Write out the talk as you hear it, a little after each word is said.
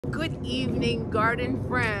Good evening, garden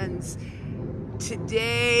friends.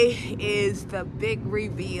 Today is the big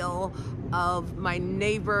reveal of my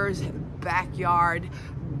neighbor's backyard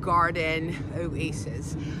garden,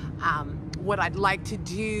 Oasis. What I'd like to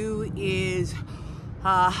do is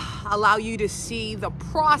allow you to see the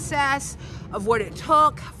process of what it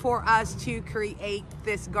took for us to create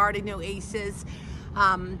this garden Oasis.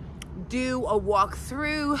 Do a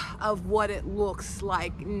walkthrough of what it looks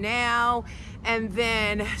like now, and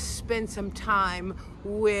then spend some time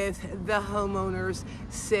with the homeowners,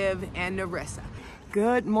 Siv and Narissa.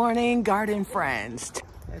 Good morning, garden friends.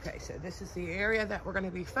 Okay, so this is the area that we're going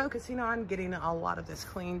to be focusing on, getting a lot of this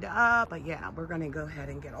cleaned up. But yeah, we're going to go ahead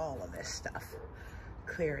and get all of this stuff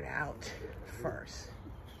cleared out first.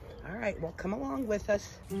 All right, well, come along with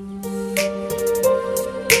us.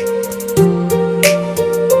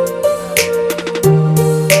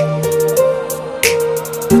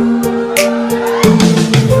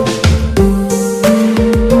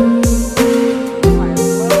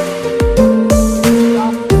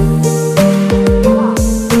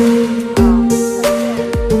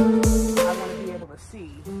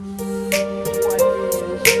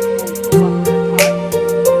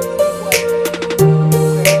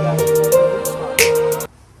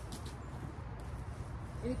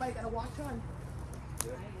 Anybody got a watch on?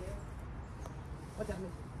 Yeah. What's that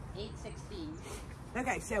mean? 8:16.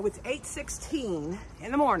 Okay, so it's 8:16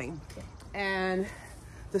 in the morning, and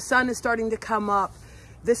the sun is starting to come up.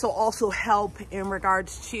 This will also help in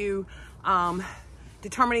regards to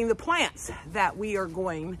determining the plants that we are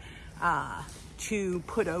going to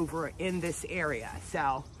put over in this area.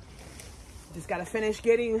 So just got to finish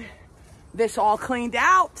getting this all cleaned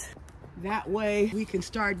out. That way we can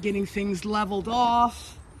start getting things leveled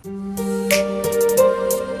off.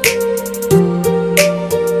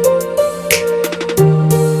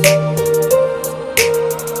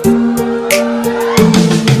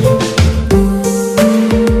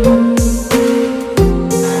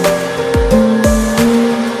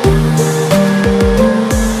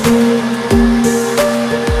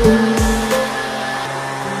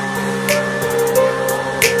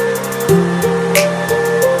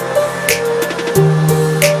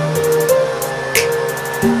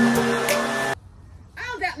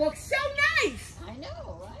 Looks so nice. I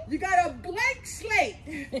know, right? You got a blank slate.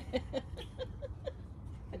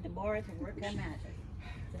 But the boys will work on magic.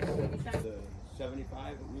 The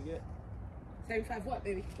 75 that you get? 75 what,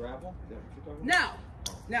 baby? Gravel? Is that what you're talking about?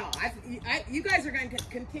 No. You guys are going to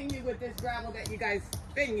continue with this gravel that you guys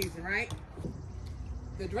been using, right?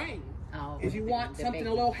 The drain. Oh, is you want something a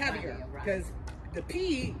little heavier, because the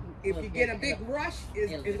pea, if you get a big rush, is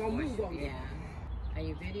going to move on you. Yeah. Are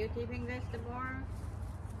you videotaping this, Deborah?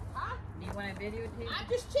 Huh? Do you want to videotape? I'm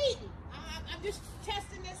just cheating. I'm just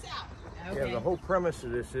testing this out. Okay. Yeah, the whole premise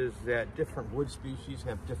of this is that different wood species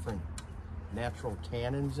have different natural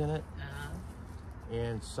tannins in it,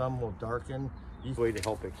 and some will darken. Easy way to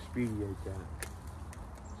help expedite that,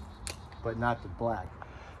 but not the black.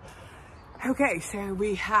 Okay, so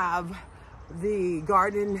we have the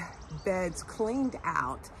garden beds cleaned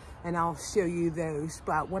out, and I'll show you those.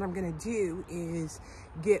 But what I'm going to do is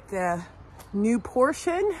get the new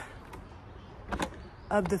portion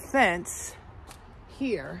of the fence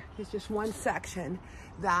here. It's just one section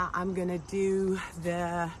that I'm gonna do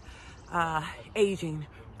the aging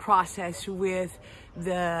process with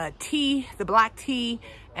the tea, the black tea,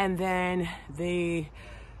 and then the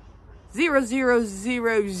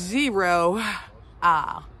 0000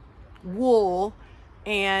 wool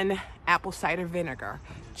and apple cider vinegar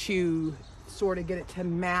to sort of get it to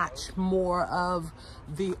match more of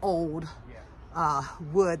the old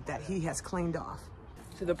wood that he has cleaned off.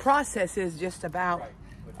 So the process is just about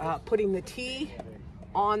putting the tea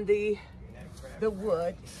on the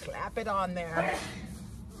wood, slap it on there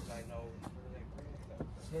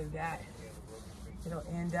so that it'll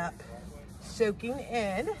end up soaking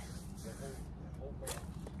in.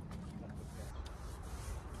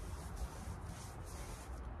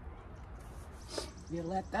 You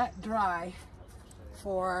let that dry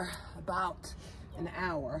for about an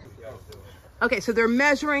hour. Okay, so they're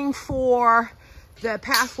measuring for the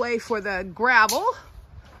pathway for the gravel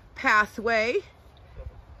pathway.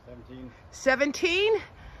 17.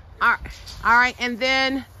 All right, and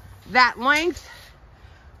then that length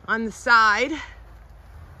on the side.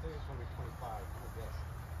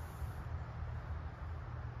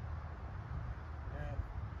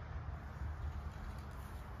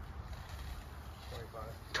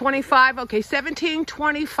 25, okay, 17,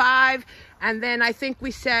 25, and then I think we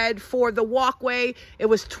said for the walkway, it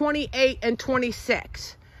was 28 and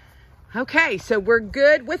 26. Okay, so we're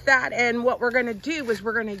good with that, and what we're gonna do is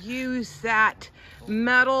we're gonna use that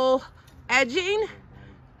metal edging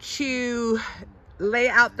to lay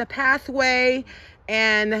out the pathway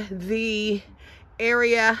and the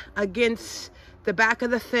area against the back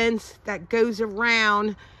of the fence that goes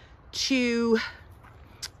around to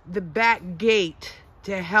the back gate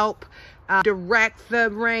to help direct the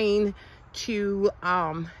rain to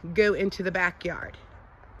go into the backyard.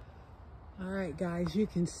 All right, guys, you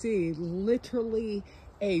can see literally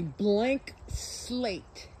a blank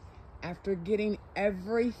slate after getting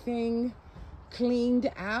everything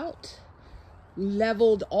cleaned out,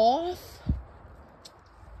 leveled off,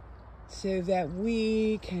 so that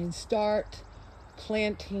we can start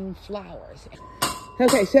planting flowers.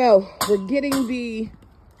 Okay, so we're getting the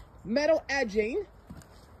metal edging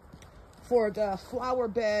for the flower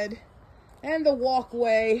bed and the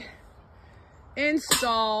walkway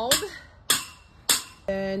installed.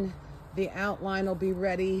 And the outline will be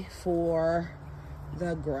ready for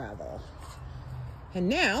the gravel. And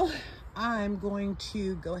now I'm going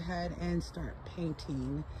to go ahead and start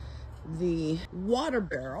painting the water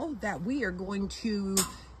barrel that we are going to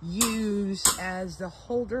use as the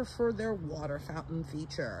holder for their water fountain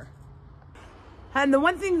feature. And the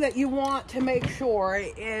one thing that you want to make sure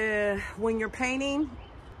is when you're painting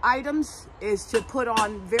items is to put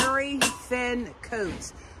on very thin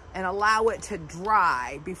coats and allow it to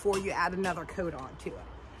dry before you add another coat onto it.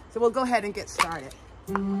 So we'll go ahead and get started.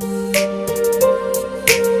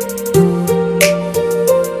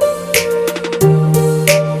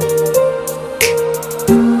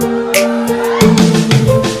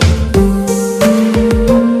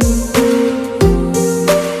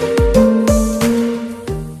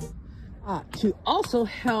 To also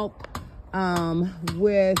help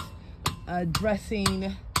with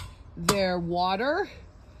addressing their water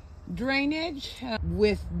drainage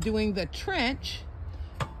with doing the trench,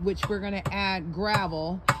 which we're going to add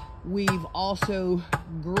gravel, we've also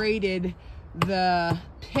graded the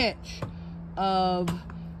pitch of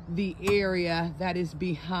the area that is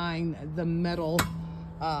behind the metal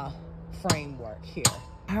framework here.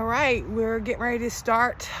 All right, we're getting ready to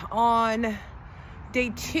start on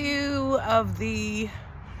day 2 of the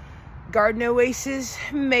Garden Oasis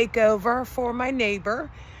makeover for my neighbor.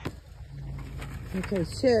 Okay,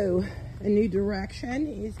 so a new direction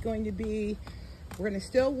is going to be, we're going to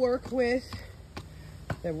still work with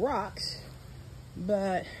the rocks,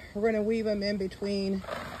 but we're going to weave them in between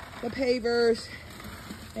the pavers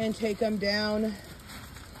and take them down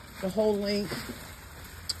the whole length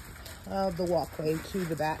of the walkway to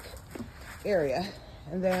the back area.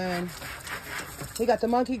 And then we got the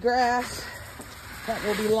monkey grass that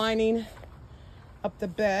will be lining up the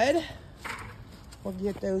bed. We'll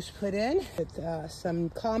get those put in with some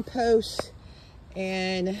compost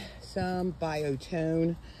and some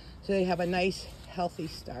biotone so they have a nice healthy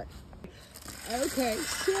start. Okay,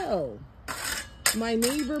 so my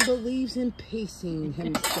neighbor believes in pacing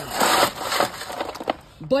himself,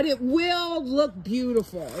 but it will look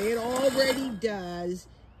beautiful. It already does,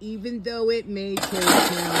 even though it may take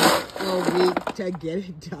him a week to get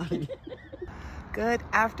it done. Good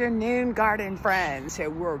afternoon, garden friends. So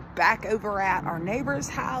we're back over at our neighbor's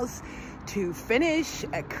house to finish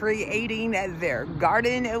creating their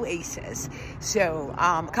garden oasis. So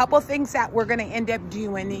a couple of things that we're going to end up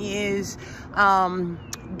doing is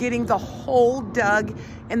getting the hole dug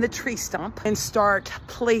in the tree stump and start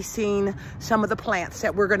placing some of the plants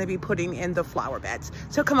that we're going to be putting in the flower beds.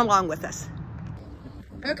 So come along with us.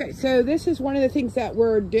 Okay, so this is one of the things that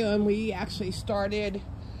we're doing. We actually started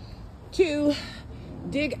to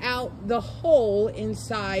dig out the hole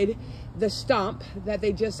inside the stump that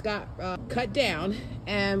they just got cut down.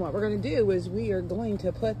 And what we're going to do is we are going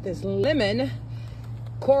to put this lemon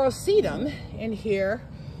coral sedum in here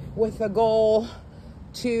with the goal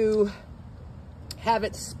to have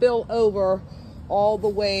it spill over all the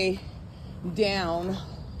way down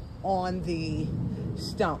on the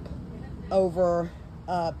stump over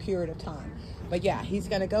a period of time. But yeah, he's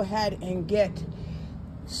going to go ahead and get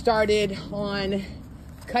started on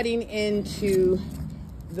cutting into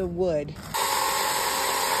the wood.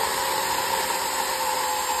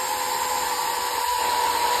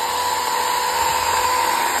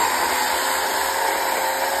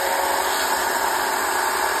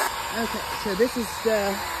 Okay, so this is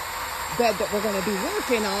the bed that we're going to be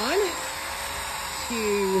working on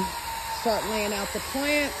to start laying out the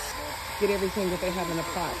plants, get everything that they have in the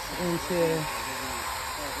pots into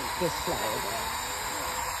this flower bed.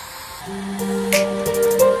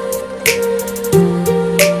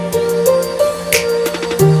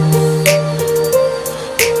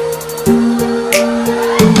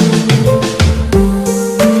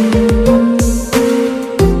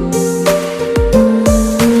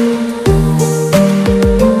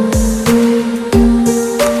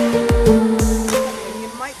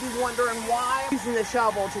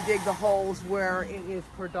 to dig the holes where it is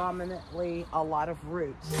predominantly a lot of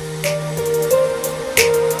roots.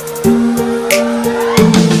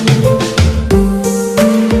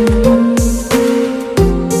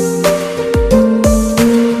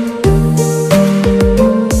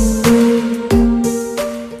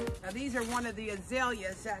 Now these are one of the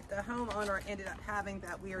azaleas that the homeowner ended up having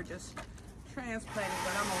that we are just transplanting,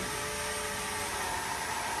 but I'm gonna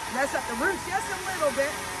mess up the roots just a little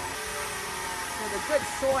bit. So the good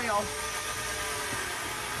soil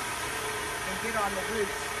can get on the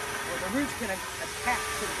roots, or the roots can attach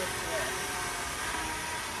to the good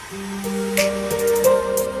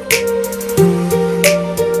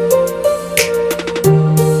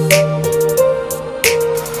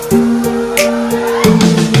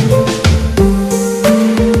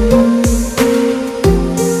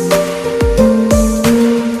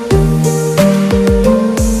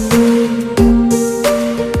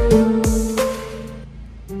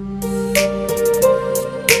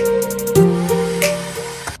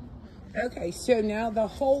Okay, so now the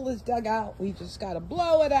hole is dug out. We just got to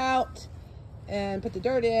blow it out and put the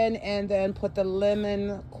dirt in and then put the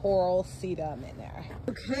lemon coral sedum in there.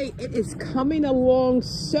 Okay, it is coming along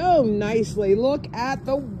so nicely. Look at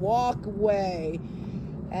the walkway.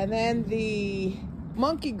 And then the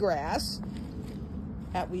monkey grass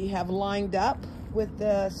that we have lined up with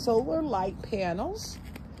the solar light panels.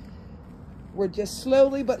 We're just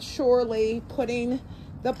slowly but surely putting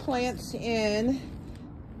the plants in,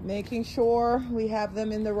 making sure we have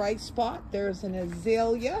them in the right spot. There's an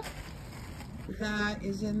azalea that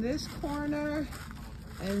is in this corner.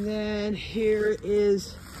 And then here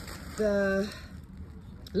is the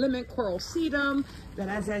lemon coral sedum that,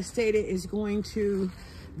 as I stated, is going to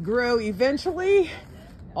grow eventually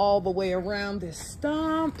all the way around this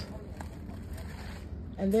stump.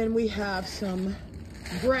 And then we have some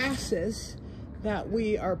grasses that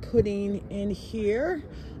we are putting in here,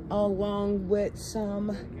 along with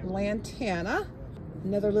some lantana.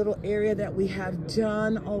 Another little area that we have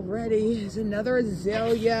done already is another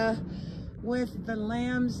azalea with the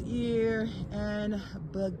lamb's ear and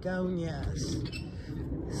begonias.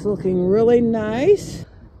 It's looking really nice.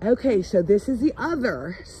 Okay, so this is the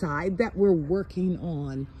other side that we're working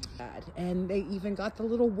on. And they even got the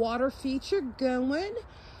little water feature going.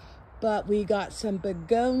 But we got some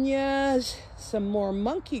begonias, some more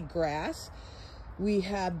monkey grass. We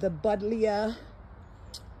have the buddleia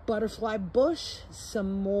butterfly bush,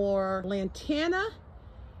 some more lantana,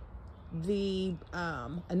 the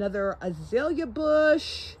another azalea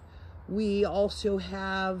bush. We also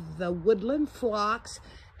have the woodland phlox.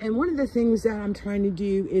 And one of the things that I'm trying to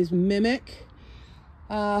do is mimic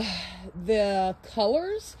the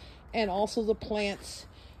colors and also the plants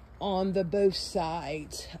on the both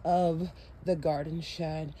sides of the garden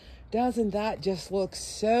shed. Doesn't that just look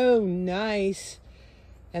so nice?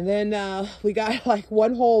 And then we got like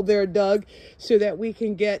one hole there dug so that we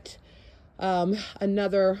can get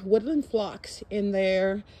another woodland phlox in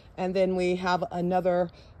there. And then we have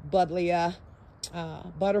another buddleia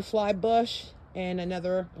butterfly bush and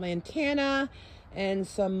another lantana and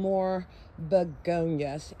some more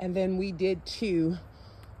begonias. And then we did two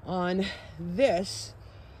on this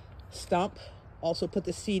stump. Also put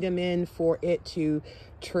the sedum in for it to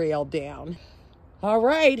trail down. All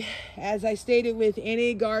right, as I stated with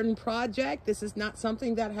any garden project, this is not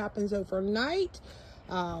something that happens overnight.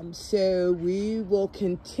 So we will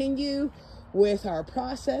continue with our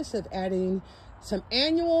process of adding some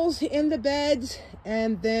annuals in the beds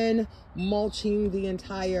and then mulching the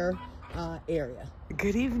entire area.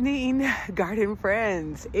 Good evening, garden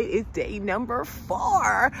friends. It is day number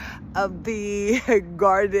 4 of the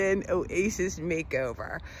garden Oasis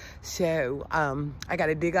makeover. So I got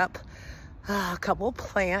to dig up a couple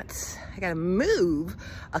plants. I got to move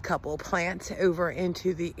a couple plants over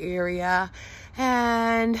into the area,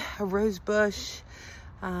 and a rose bush,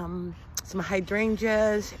 some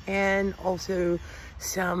hydrangeas, and also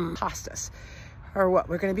some hostas are what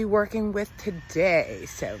we're going to be working with today.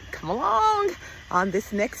 So come along on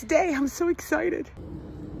this next day. I'm so excited.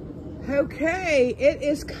 Okay, it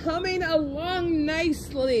is coming along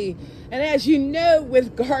nicely. And as you know,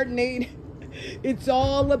 with gardening, it's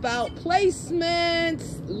all about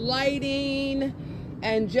placements, lighting,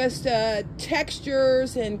 and just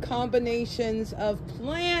textures and combinations of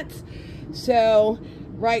plants. So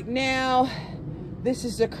right now, this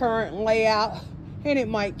is the current layout, and it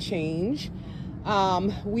might change.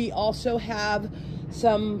 We also have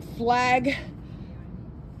some flag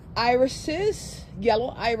irises,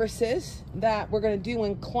 yellow irises, that we're going to do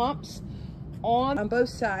in clumps on both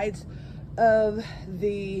sides of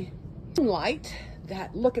the light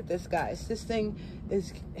that, look at this, guys. This thing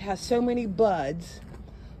has so many buds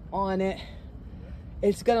on it.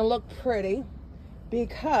 It's gonna look pretty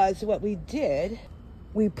because what we did,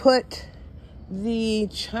 we put the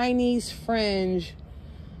Chinese fringe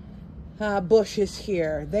bushes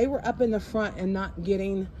here. They were up in the front and not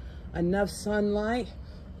getting enough sunlight,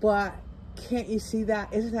 but can't you see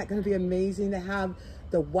that? Isn't that going to be amazing to have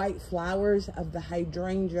the white flowers of the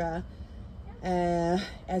hydrangea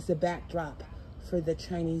as the backdrop for the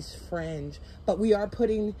Chinese fringe? But we are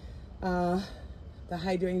putting the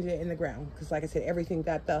hydrangea in the ground because, like I said, everything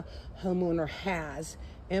that the homeowner has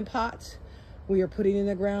in pots, we are putting in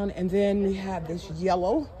the ground. And then we have this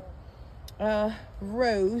yellow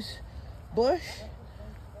rose bush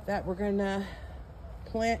that we're gonna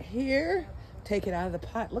plant here. Take it out of the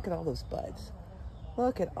pot. Look at all those buds.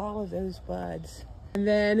 Look at all of those buds. And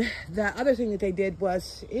then the other thing that they did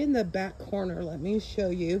was in the back corner, let me show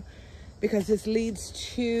you, because this leads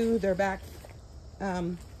to their back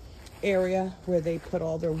area where they put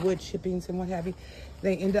all their wood chippings and what have you.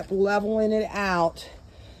 They end up leveling it out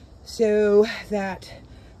so that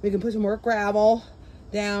we can put some more gravel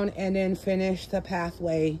down and then finish the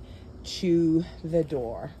pathway to the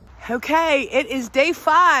door. Okay, it is day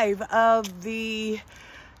 5 of the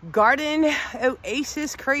Garden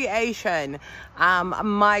Oasis creation.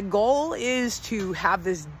 My goal is to have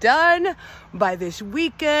this done by this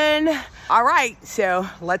weekend. All right, so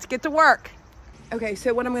let's get to work. Okay,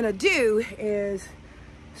 so what I'm gonna do is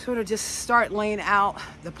sort of just start laying out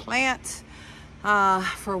the plants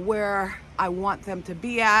for where I want them to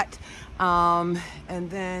be at. And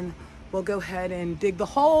then we'll go ahead and dig the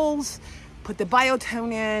holes, put the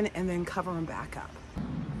biotone in, and then cover them back up.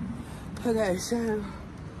 Okay, so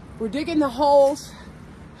we're digging the holes,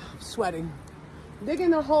 I'm sweating. Digging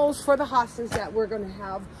the holes for the hostas that we're gonna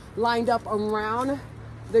have lined up around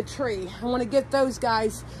the tree. I wanna get those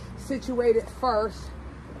guys situated first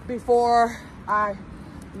before I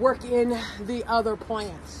work in the other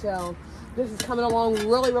plants. So this is coming along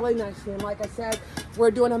really, really nicely. And like I said,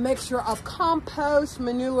 we're doing a mixture of compost,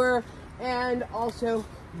 manure, and also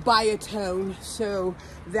biotone so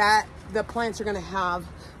that the plants are going to have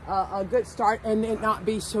a good start and it not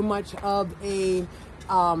be so much of a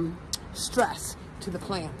stress to the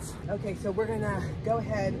plants. Okay, so we're going to go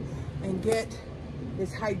ahead and get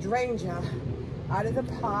this hydrangea out of the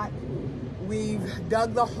pot. We've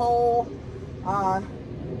dug the hole,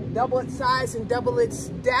 double its size and double its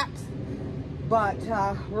depth, but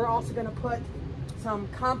we're also going to put some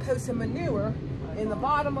compost and manure in the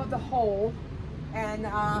bottom of the hole and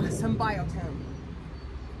some biotone.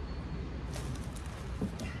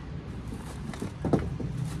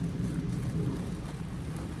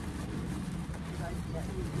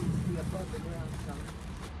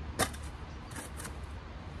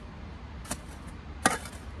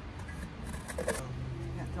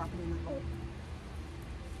 Drop it in the hole.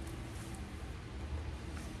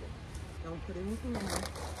 Don't put anything in there.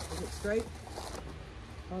 Is it straight?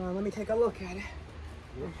 Let me take a look at it.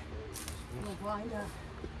 Lined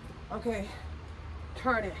up. Okay,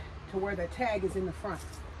 turn it to where the tag is in the front.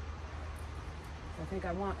 I think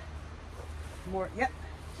I want more. Yep,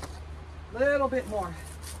 a little bit more.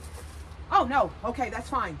 Oh no, okay, that's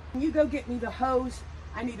fine. You go get me the hose.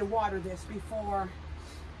 I need to water this before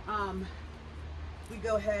we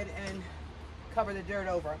go ahead and cover the dirt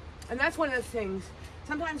over. And that's one of those things.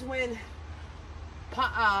 Sometimes when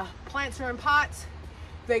plants are in pots,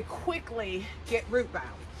 they quickly get root bound.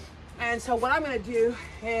 And so what I'm going to do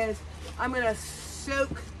is I'm going to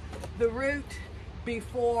soak the root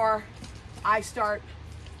before I start,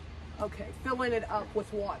 filling it up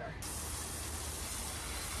with water.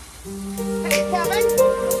 Hey, Kevin,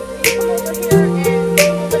 you come over here and do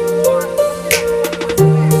a little bit more.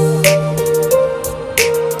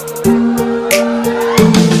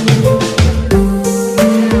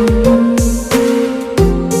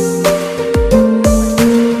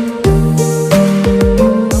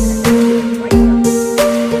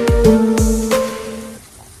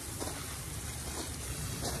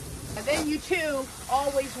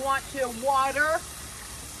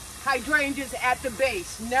 Hydrangeas at the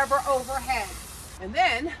base, never overhead. And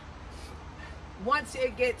then once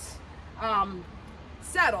it gets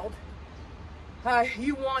settled,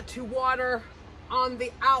 you want to water on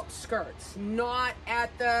the outskirts, not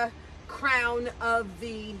at the crown of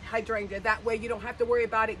the hydrangea. That way you don't have to worry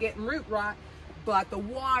about it getting root rot, but the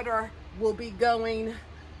water will be going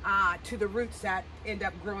to the roots that end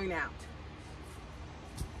up growing out.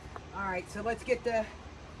 All right, so let's get the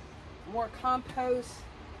more compost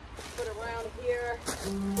put around here.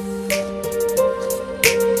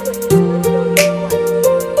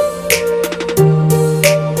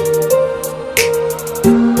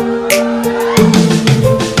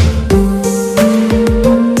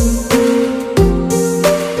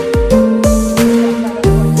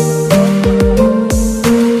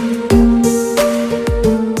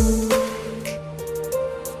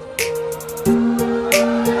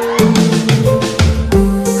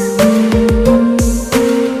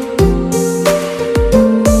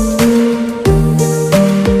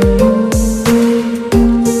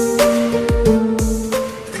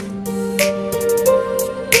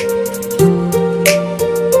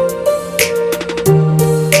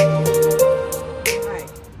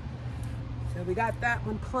 got that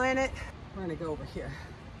one planted. We're gonna go over here.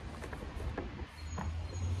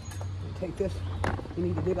 Take this, you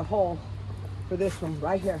need to dig a hole for this one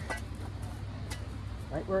right here.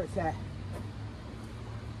 Right where it's at.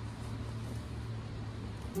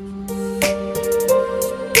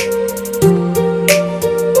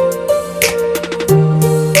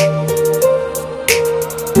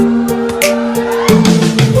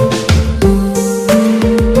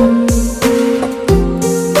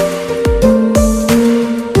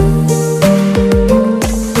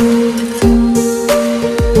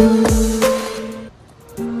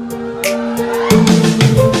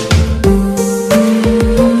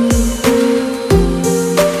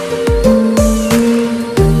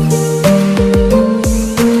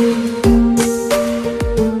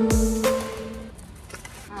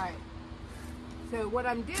 What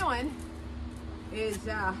I'm doing is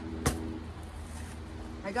I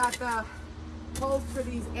got the holes for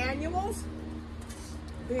these annuals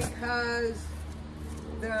because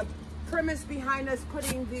the premise behind us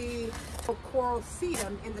putting the coral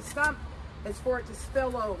sedum in the stump is for it to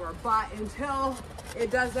spill over. But until it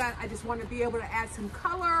does that, I just want to be able to add some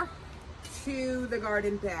color to the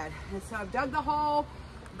garden bed. And so I've dug the hole,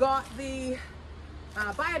 got the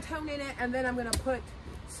biotone in it, and then I'm going to put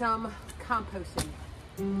some compost in it.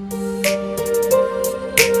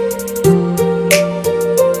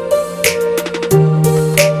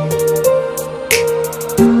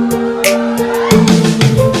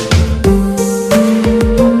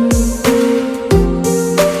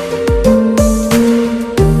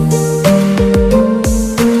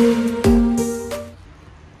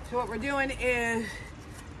 So what we're doing is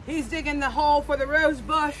he's digging the hole for the rose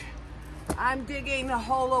bush. I'm digging the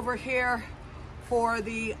hole over here for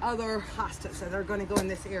the other hostas that are going to go in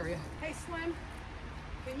this area. Hey Slim,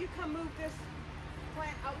 can you come move this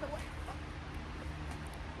plant out the way?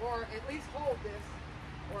 Or at least hold this.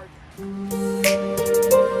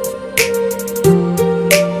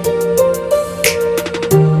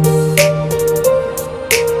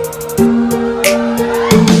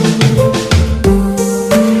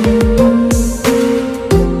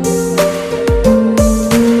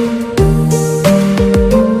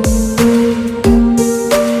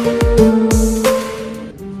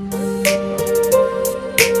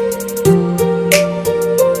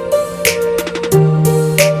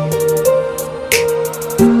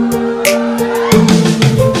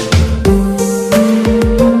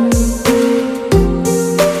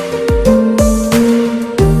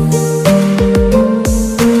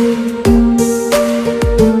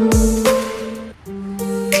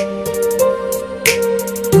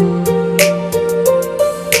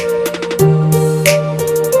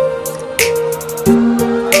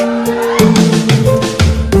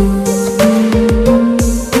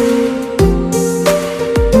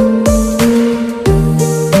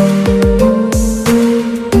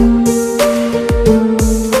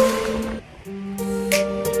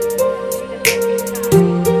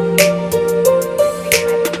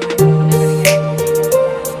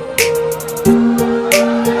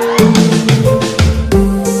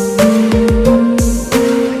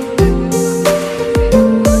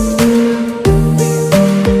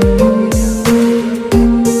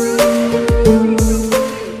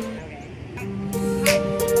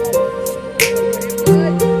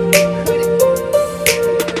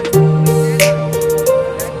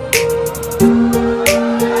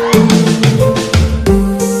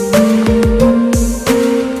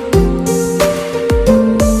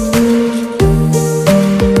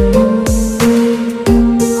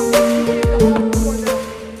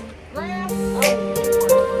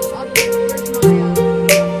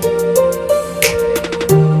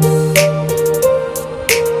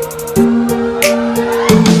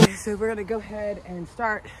 So we're gonna go ahead and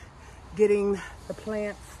start getting the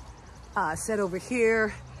plants set over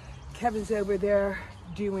here. Kevin's over there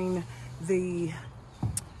doing the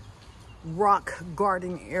rock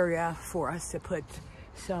garden area for us to put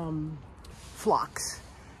some phlox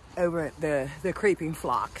over the creeping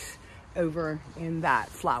phlox over in that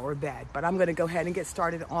flower bed. But I'm gonna go ahead and get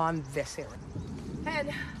started on this area.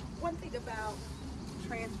 And one thing about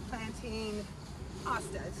transplanting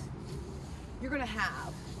hostas, you're gonna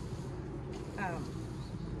have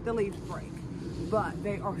the leaves break, but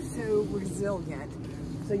they are so resilient,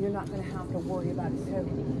 so you're not gonna have to worry about it. So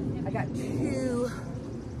I got two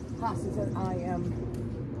hostas that I am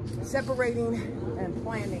separating and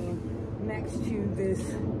planting next to this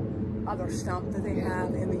other stump that they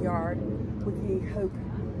have in the yard, with the hope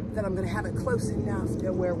that I'm gonna have it close enough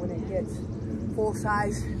to where when it gets full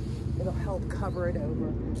size, it'll help cover it over.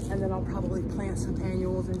 And then I'll probably plant some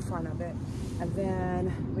annuals in front of it. And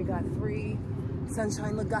then we got 3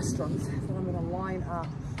 sunshine ligustrums that I'm gonna line up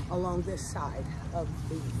along this side of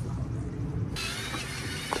the flower bed.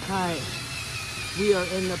 Hi, we are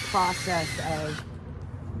in the process of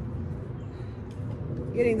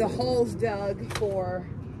getting the holes dug for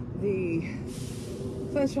the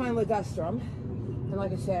sunshine ligustrum. And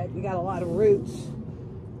like I said, we got a lot of roots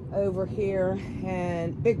over here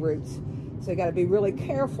and big roots. So you gotta be really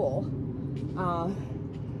careful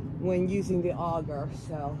when using the auger.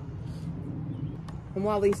 So, and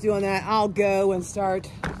while he's doing that, I'll go and start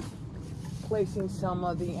placing some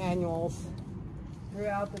of the annuals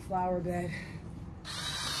throughout the flower bed.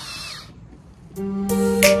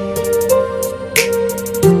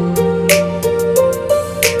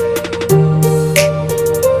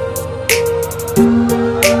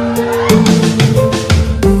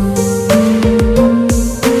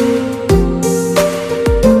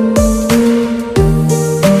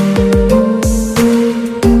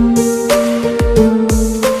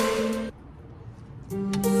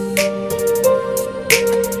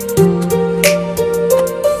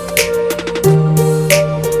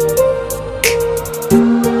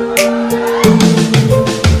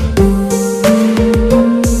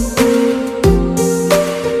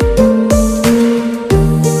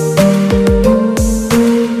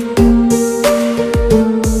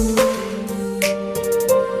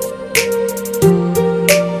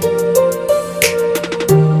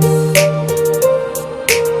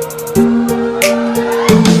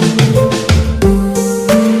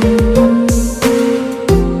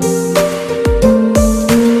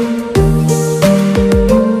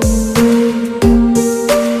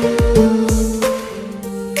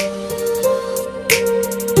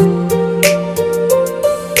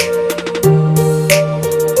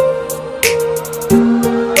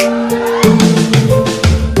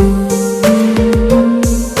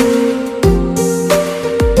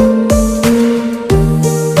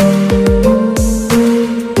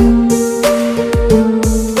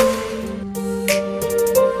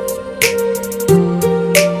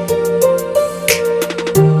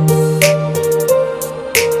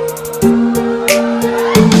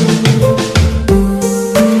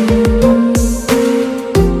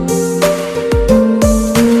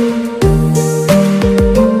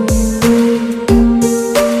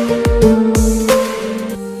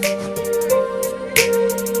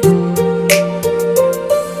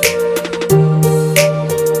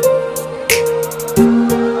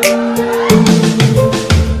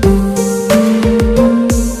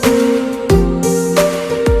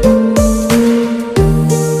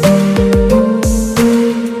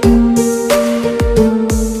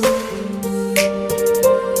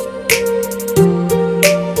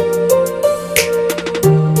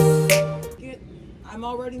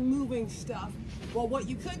 Stuff. Well, what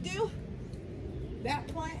you could do, that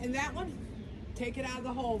plant and that one, take it out of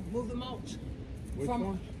the hole, move the mulch. Which from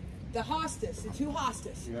one? The hostas, the two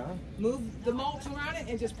hostas. Yeah. Move the mulch around it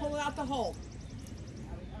and just pull it out the hole.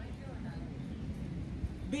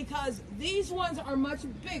 Because these ones are much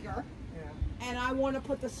bigger, and I want to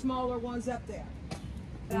put the smaller ones up there.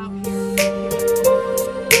 Out here.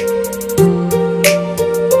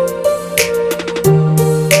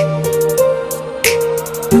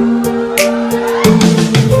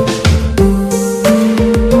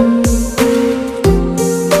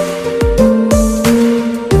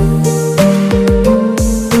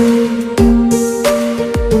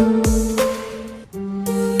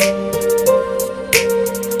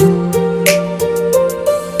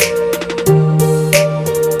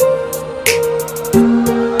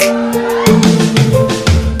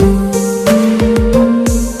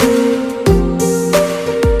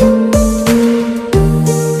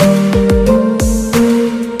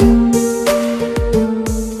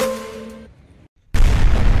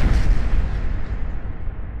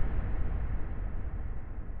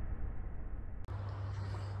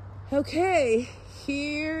 Okay,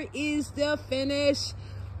 here is the finished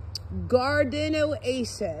garden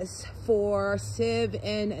oasis for Siv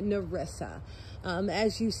and Narissa.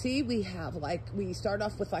 As you see, we start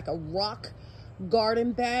off with like a rock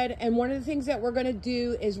garden bed, and one of the things that we're going to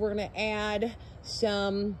do is we're going to add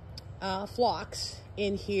some phlox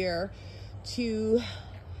in here to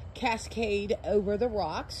cascade over the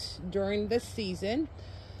rocks during the season.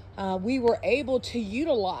 We were able to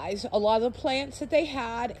utilize a lot of the plants that they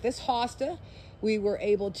had. This hosta, we were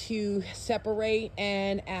able to separate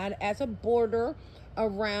and add as a border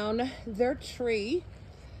around their tree,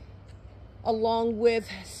 along with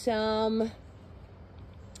some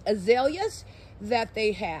azaleas that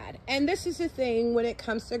they had. And this is the thing when it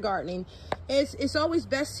comes to gardening. It's always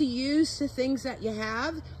best to use the things that you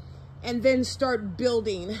have and then start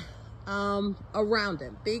building around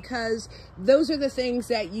them, because those are the things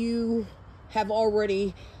that you have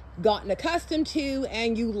already gotten accustomed to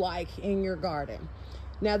and you like in your garden.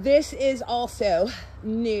 Now this is also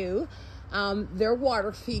new, their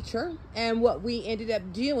water feature, and what we ended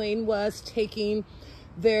up doing was taking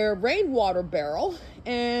their rainwater barrel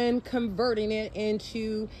and converting it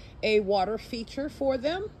into a water feature for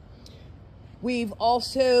them. We've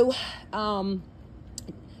also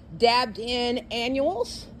dabbed in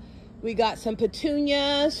annuals. We got some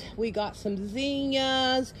petunias, we got some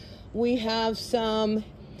zinnias, we have some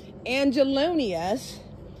angelonias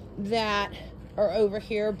that are over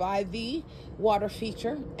here by the water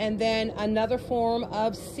feature, and then another form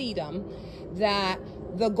of sedum that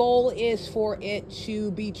the goal is for it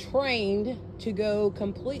to be trained to go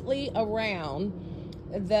completely around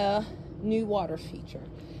the new water feature.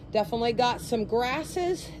 Definitely got some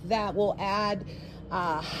grasses that will add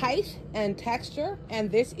height and texture,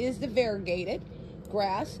 and this is the variegated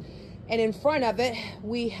grass. And in front of it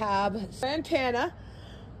we have antenna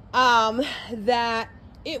that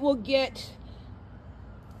it will get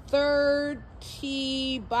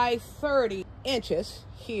 30 by 30 inches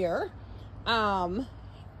here,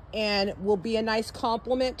 and will be a nice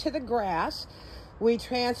complement to the grass. We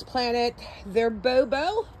transplanted their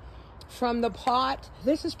bobo from the pot.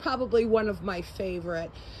 This is probably one of my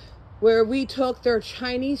favorite, where we took their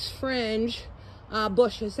Chinese fringe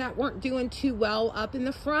bushes that weren't doing too well up in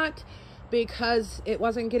the front because it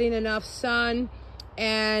wasn't getting enough sun,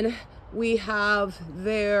 and we have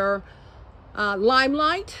their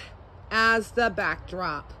limelight as the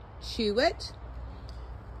backdrop to it.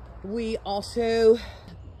 We also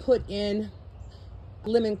put in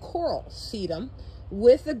lemon coral sedum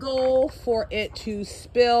with the goal for it to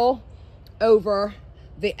spill over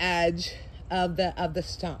the edge of the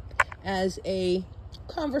stump as a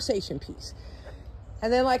conversation piece.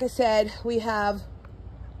 And then, like I said, we have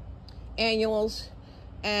annuals,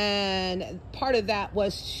 and part of that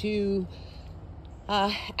was to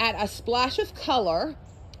add a splash of color,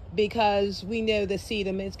 because we know the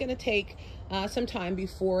sedum is going to take some time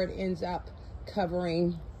before it ends up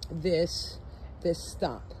covering this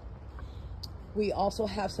stump. We also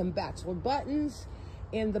have some bachelor buttons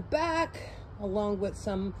in the back, along with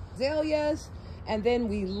some azaleas, and then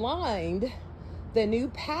we lined the new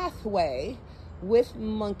pathway with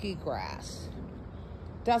monkey grass.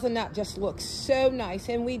 Doesn't that just look so nice?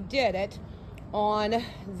 And we did it on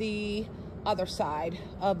the other side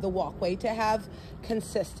of the walkway to have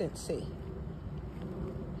consistency.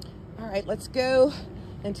 All right, let's go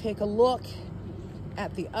and take a look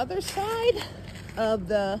at the other side of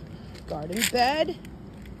the garden bed.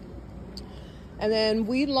 And then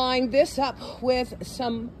we lined this up with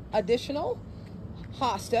some additional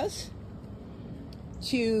hostas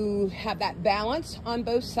to have that balance on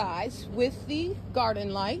both sides with the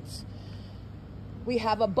garden lights. We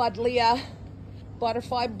have a buddleia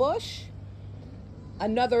butterfly bush,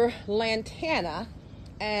 another lantana,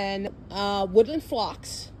 and woodland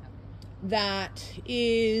phlox that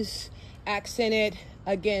is accented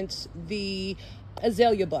against the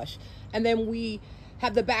azalea bush. And then we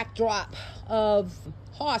have the backdrop of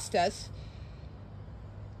hostas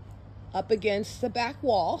up against the back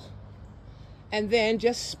wall, and then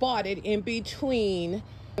just spotted in between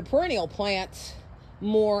the perennial plants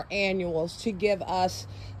more annuals to give us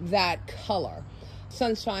that color.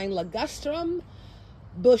 Sunshine ligustrum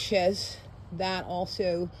bushes that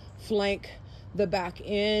also flank the back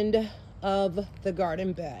end of the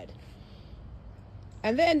garden bed.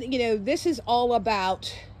 And then, you know, this is all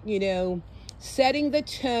about, you know, setting the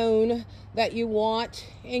tone that you want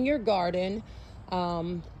in your garden.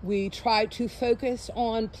 We try to focus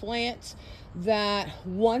on plants that,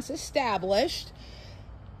 once established,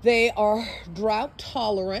 they are drought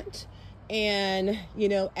tolerant and, you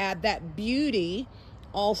know, add that beauty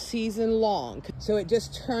all season long. So it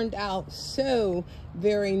just turned out so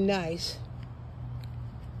very nice.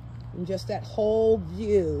 And just that whole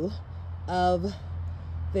view of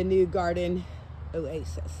the new garden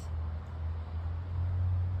Oasis.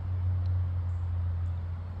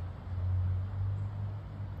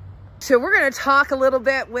 So we're going to talk a little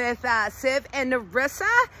bit with Siv and Narissa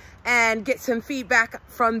and get some feedback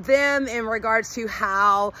from them in regards to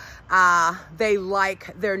how they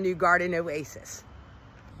like their new garden Oasis.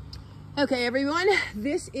 Okay, everyone,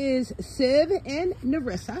 this is Siv and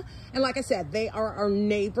Narissa, and like I said, they are our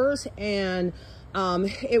neighbors, and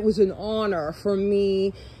it was an honor for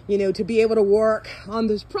me, you know, to be able to work on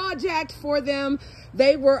this project for them.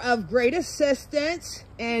 They were of great assistance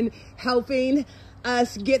in helping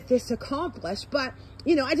us get this accomplished, but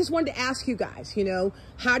you know, I just wanted to ask you guys, you know,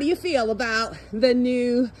 how do you feel about the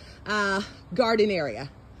new garden area?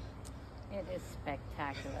 It is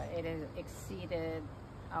spectacular. It has exceeded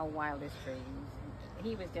our wildest dreams.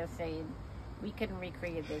 He was just saying we couldn't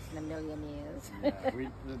recreate this in a million years. Yeah,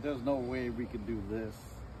 there's no way we could do this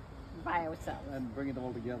by ourselves. and bring it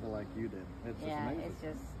all together like you did. It's just Yeah, amazing. it's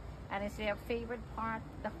just, and it's their favorite part,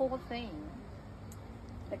 the whole thing.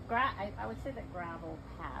 I would say the gravel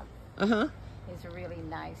path is a really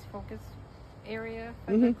nice focus area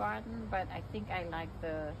for the garden, but I think I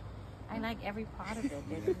like every part of it.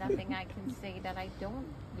 There's nothing I can say that I don't,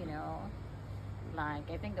 you know, like.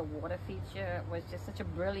 I think the water feature was just such a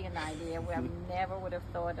brilliant idea where I never would have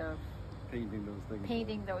thought of Painting those things.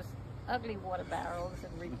 painting those ugly water barrels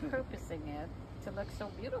and repurposing it to look so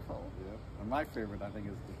beautiful. Yeah. And my favorite, I think,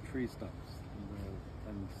 is the tree stumps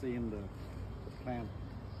and seeing the plant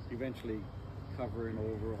eventually covering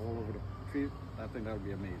all over the tree. I think that would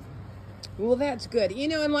be amazing. Well, that's good. You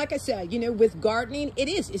know, and like I said, you know, with gardening,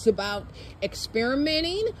 it's about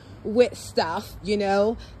experimenting with stuff, you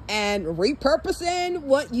know, and repurposing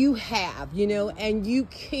what you have, you know, and you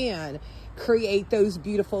can create those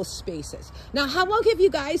beautiful spaces. Now, how long have you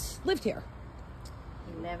guys lived here?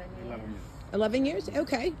 11 years. 11 years?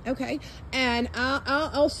 Okay, okay. And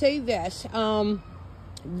I'll say this.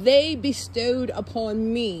 They bestowed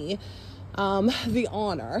upon me the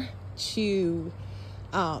honor to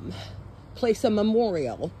place a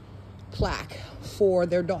memorial plaque for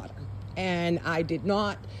their daughter. And I did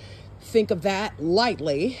not think of that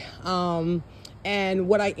lightly. And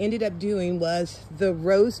what I ended up doing was the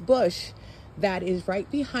rose bush that is right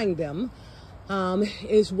behind them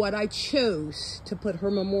is what I chose to put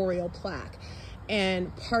her memorial plaque.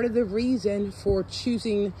 And part of the reason for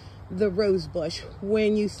choosing the rose bush,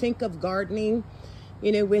 when you think of gardening,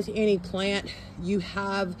 you know, with any plant, you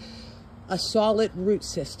have a solid root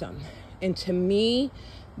system. And to me,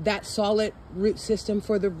 that solid root system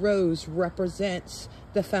for the rose represents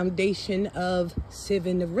the foundation of Siv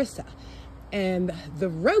and Narissa. And the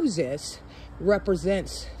roses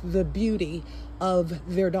represents the beauty of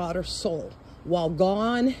their daughter's soul. While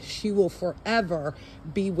gone, she will forever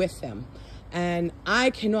be with them. And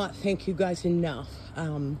I cannot thank you guys enough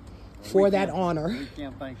for that honor. We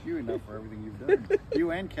can't thank you enough for everything you've done.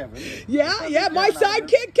 You and Kevin. Yeah, my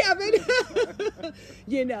sidekick, Kevin.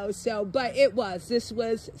 You know, so, but this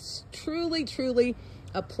was truly, truly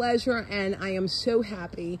a pleasure. And I am so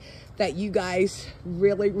happy that you guys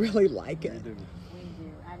really, really like it. We do.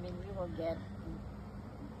 I mean, you will get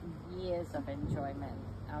years of enjoyment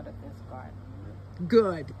out of this garden.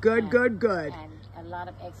 Good. And a lot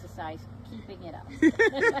of exercise keeping it up.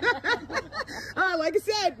 Like I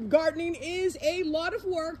said, gardening is a lot of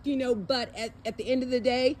work, you know, but at the end of the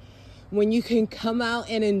day, when you can come out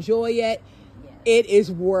and enjoy it, Yes. it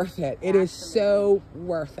is worth it. It Absolutely. is so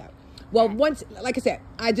worth it. Well, like I said,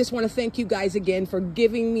 I just want to thank you guys again for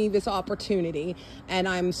giving me this opportunity. And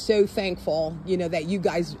I'm so thankful, you know, that you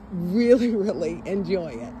guys really, really enjoy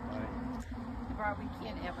it. Barbara, we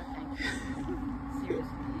can't ever thank you.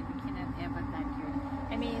 Seriously, we cannot ever thank you.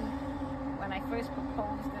 I mean, when I first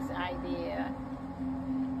proposed this idea,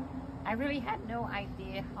 I really had no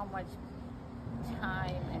idea how much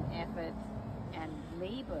time and effort and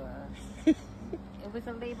labor. It was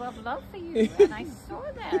a labor of love for you, and I saw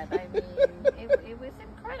that. I mean, it was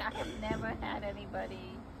incredible. I have never had anybody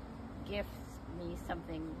gift me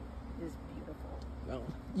something this beautiful. Well,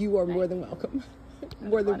 you are more than welcome.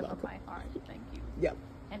 More than welcome. My heart, thank you. Yep.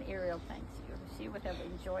 And Ariel thanks you. She would have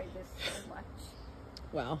enjoyed this so much.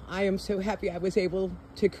 Well, I am so happy I was able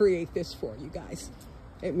to create this for you guys.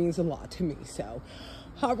 It means a lot to me. So,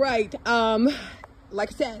 all right.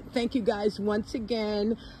 Like I said, thank you guys once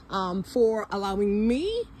again for allowing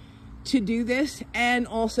me to do this and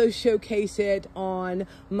also showcase it on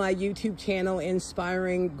my YouTube channel,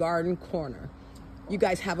 Inspiring Garden Corner. You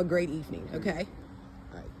guys have a great evening, okay?